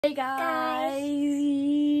Hey guys,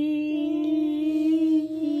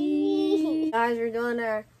 we're doing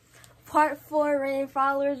our part 4 rain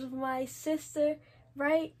followers with my sister,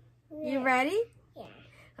 right? Yeah. You ready? Yeah.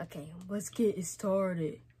 Okay, let's get it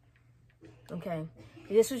started. Okay,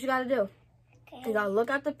 this is what you gotta do. Okay. You gotta look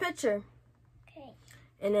at the picture. Okay.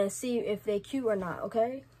 And then see if they cute or not,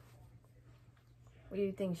 okay? What do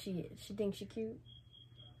you think she is? She thinks she cute?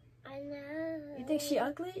 I know. You think she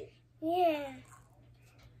ugly? Yeah.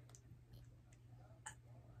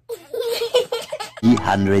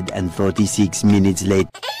 346 minutes later.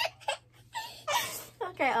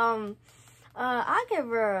 Okay, I give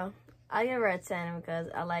her a 10 because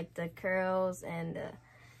I like the curls and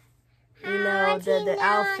the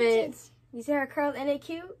outfit. You see her curls and they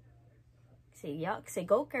cute? Say yuck, say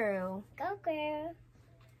go girl. Go girl.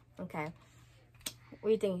 Okay. What do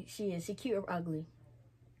you think she is? She cute or ugly?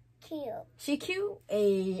 Cute. She cute?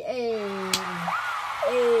 Hey.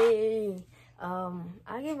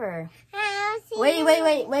 I'll give her.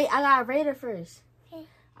 Wait. I gotta rate her first. Okay.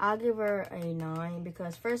 I'll give her a 9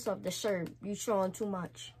 because first off, the shirt, you showing too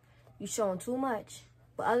much.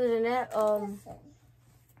 But other than that,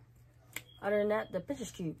 the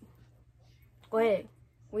picture's cute. Go ahead.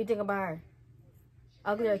 What do you think about her?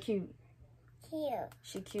 Ugly or cute? Cute.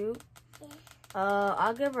 She cute? Yeah.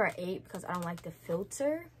 I'll give her an 8 because I don't like the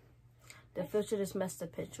filter. The filter just messed the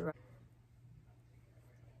picture up.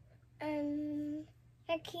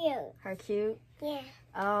 Her cute. Her cute? Yeah.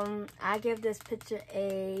 I give this picture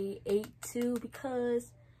a 8 too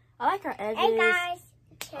because I like her edges. Hey guys.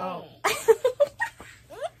 Oh.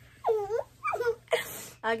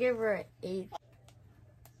 I give her an 8.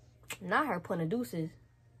 Not her point of deuces.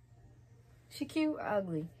 She cute or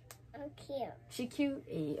ugly? Cute. She cute?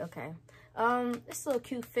 8, okay. This little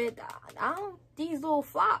cute fit. These little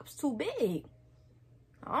flops too big.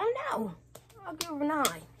 I don't know. I'll give her a 9.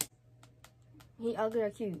 He ugly or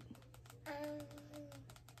cute?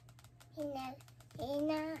 He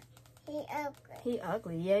ugly. He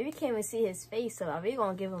ugly. Yeah, we can't even see his face, so we're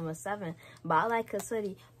gonna give him a 7. But I like his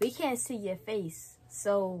hoodie. We can't see your face,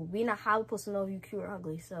 so we not how we supposed to know if you cute or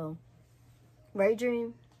ugly. So, right,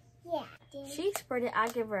 Dream? Yeah. She's pretty. I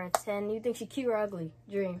give her a 10. You think she cute or ugly,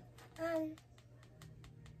 Dream?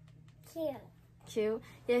 Cute. Cute.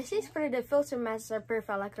 Yeah, she's pretty. The filter matches her perfect.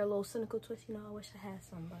 I like her little cynical twist. You know, I wish I had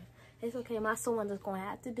some, but it's okay. My someone that's gonna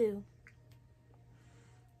have to do.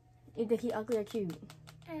 You think he ugly or cute?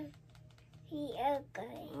 He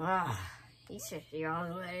ugly. He said she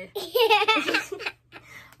ugly.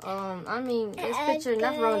 I mean, this picture,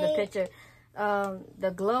 nothing wrong with the picture.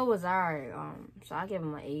 The glow was alright. So I give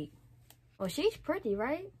him an 8. Well, she's pretty,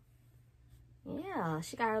 right? Yeah,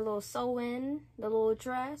 she got her little sew-in, the little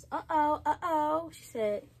dress. Uh-oh. She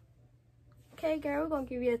said, okay, girl, we're gonna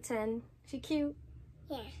give you a 10. She cute?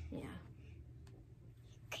 Yeah. Yeah.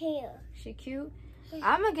 Cute. She cute? Yeah.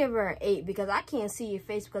 I'm gonna give her an 8 because I can't see your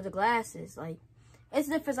face because of glasses. Like, it's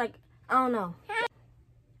different, like, I don't know.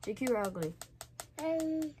 She cute or ugly? Her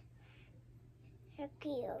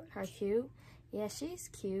cute. Her cute? Yeah, she's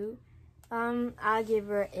cute. I'll give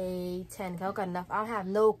her a 10. I don't got enough. I don't have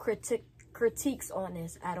no critiques on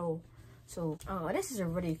this at all. So, this is a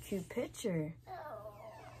really cute picture.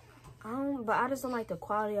 But I just don't like the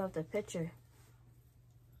quality of the picture.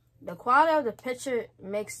 The quality of the picture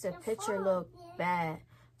makes the picture look bad.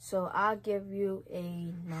 So I'll give you a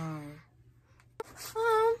 9.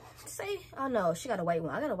 Oh no, she got a white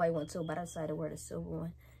one. I got a white one too, but I decided to wear the silver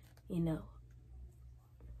one. You know.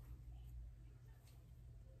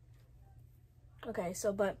 Okay,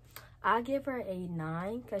 so but I give her a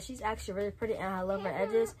 9 because she's actually really pretty and I love her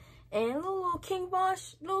edges. And little King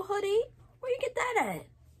Bosch little hoodie. Where you get that at?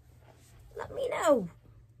 Let me know.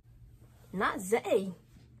 Not Zay.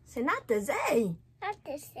 Say not the Zay. Not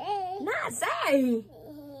the same. Not Zay.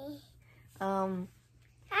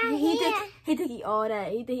 He think he all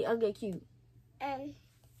that. He think he ugly or cute.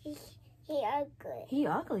 He ugly. He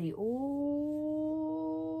ugly. Ooh,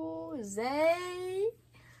 Zay.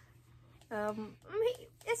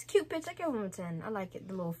 It's a cute picture. I give him a 10. I like it.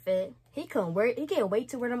 The little fit. He can't wait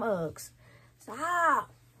to wear them Uggs.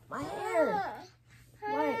 Stop. My hair.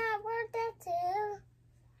 What? I wear that too.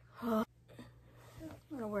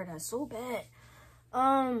 I'm gonna wear that so bad.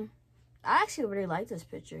 I actually really like this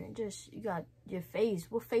picture. Just, you got your face.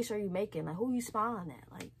 What face are you making? Like, who you smiling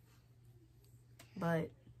at? Like,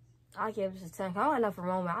 but I give this a 10. I don't have nothing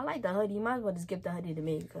wrong with it. I like the hoodie. You might as well just give the hoodie to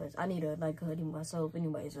me because I need a hoodie myself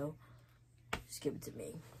anyway. So just give it to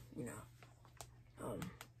me, you know.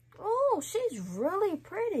 Oh, she's really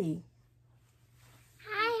pretty.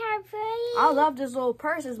 Hi, her pretty. I love this little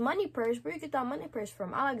purse. It's money purse. Where you get that money purse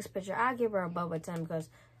from? I like this picture. I give her above a 10 because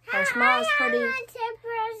Her smile is pretty. I want the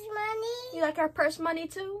purse money. You like her purse money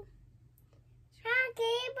too? Can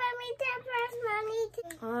you buy me the purse money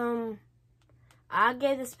too? I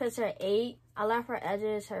gave this picture an 8. I love her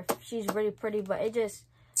edges. She's really pretty, but it just,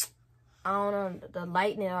 I don't know, the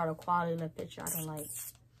lightning or the quality of the picture I don't like.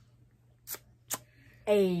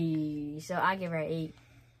 Hey, so I give her an 8.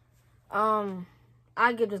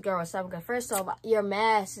 I give this girl a 7 because first off, your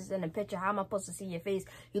mask is in the picture. How am I supposed to see your face?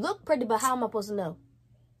 You look pretty, but how am I supposed to know?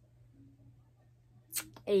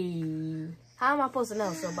 Hey, how am I supposed to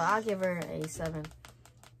know? So, but I give her a 7.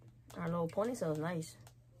 Our little ponytail is nice.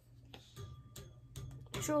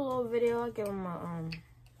 True little video. I give him a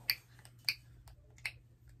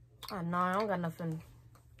a 9. I don't got nothing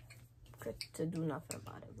to do nothing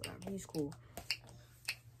about it. Whatever. He's cool.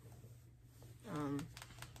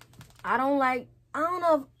 I don't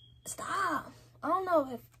know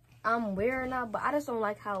if I'm weird or not, but I just don't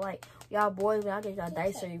like how, like, y'all boys, when I get y'all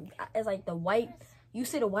dicer, it's like the white, you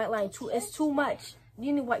see the white line too, it's too much.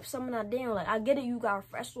 You need to wipe some of that down. Like, I get it, you got a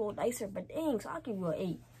fresh little dicer, but dang, so I'll give you an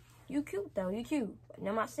 8. You cute though, you cute. And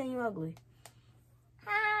I'm not saying you ugly.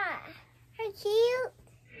 Her cute.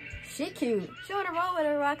 She cute. She on the road with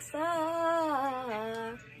a rock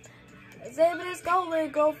star. Say let's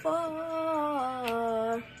go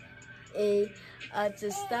far. Hey,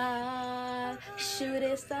 just star,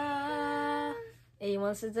 shooting star. Hey, you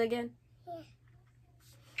want to sit again? Yeah.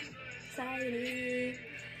 Excited.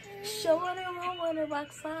 Showing the road with a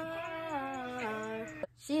rock star.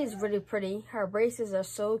 She is really pretty. Her braces are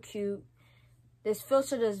so cute. This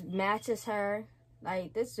filter just matches her.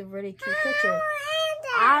 Like, this is a really cute picture.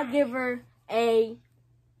 I'll give her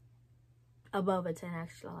above a 10,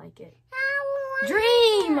 actually. I like it.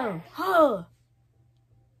 Dream! Huh.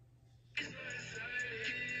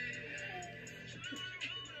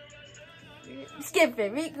 Skip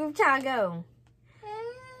it. We try to go.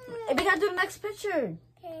 And we gotta do the next picture.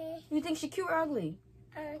 Okay. You think she cute or ugly?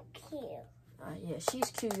 Cute. Yeah,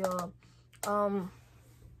 she's cute, y'all.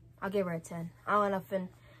 I'll give her a 10. I don't know nothing.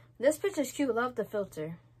 This picture's cute. Love the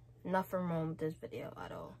filter. Nothing wrong with this video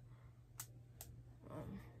at all.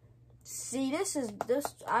 See,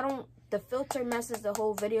 the filter messes the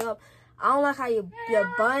whole video up. I don't like how your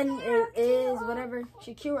bun is, whatever.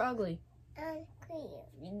 She cute or ugly? Cute.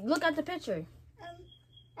 Look at the picture.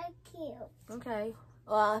 Cute. Okay.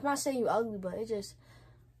 Well, I'm not saying you ugly, but it just,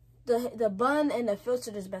 the bun and the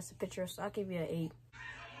filter is best picture, so I'll give you an 8.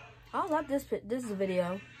 I love this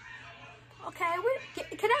video. Okay,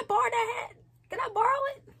 can I borrow that hat? Can I borrow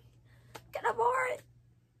it? Can I borrow it?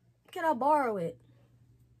 Can I borrow it?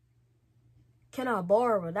 Can I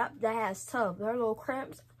borrow it? That hat's tough. There are little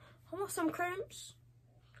crimps. I want some crimps.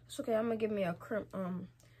 It's okay. I'm gonna give me a crimp fire,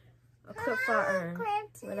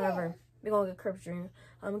 whatever. We're gonna get crimp dream.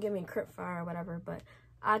 I'm gonna give me a crimp fire or whatever. But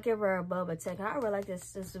I'll give her above a 10. I really like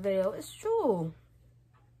this video. It's true.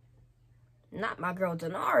 Not my girl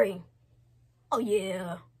Denari. Oh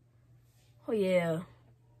yeah. Oh yeah.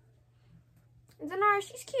 Denari,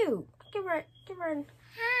 she's cute. I give her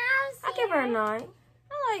a 9.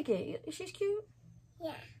 I like it. She's cute.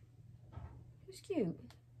 Yeah. She's cute.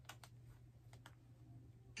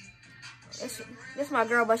 This my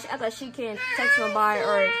girl, but I thought she can't text nobody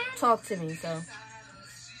or talk to me, so.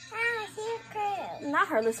 She's cute. Not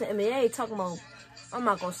her listening to me. They ain't talking about, I'm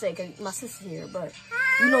not gonna say because my sister's here, but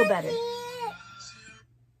you know better.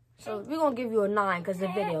 So we're gonna give you a 9 because the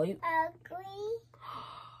video. Ugly.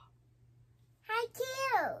 How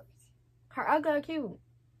cute. Her ugly or cute?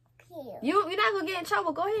 Cute. You're not gonna get in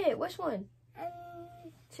trouble. Go ahead. Which one?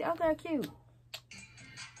 She ugly or cute?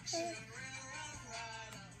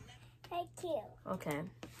 Cute. Okay.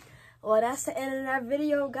 Well, that's the end of that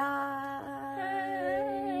video, guys.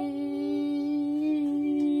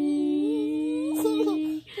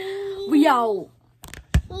 We out.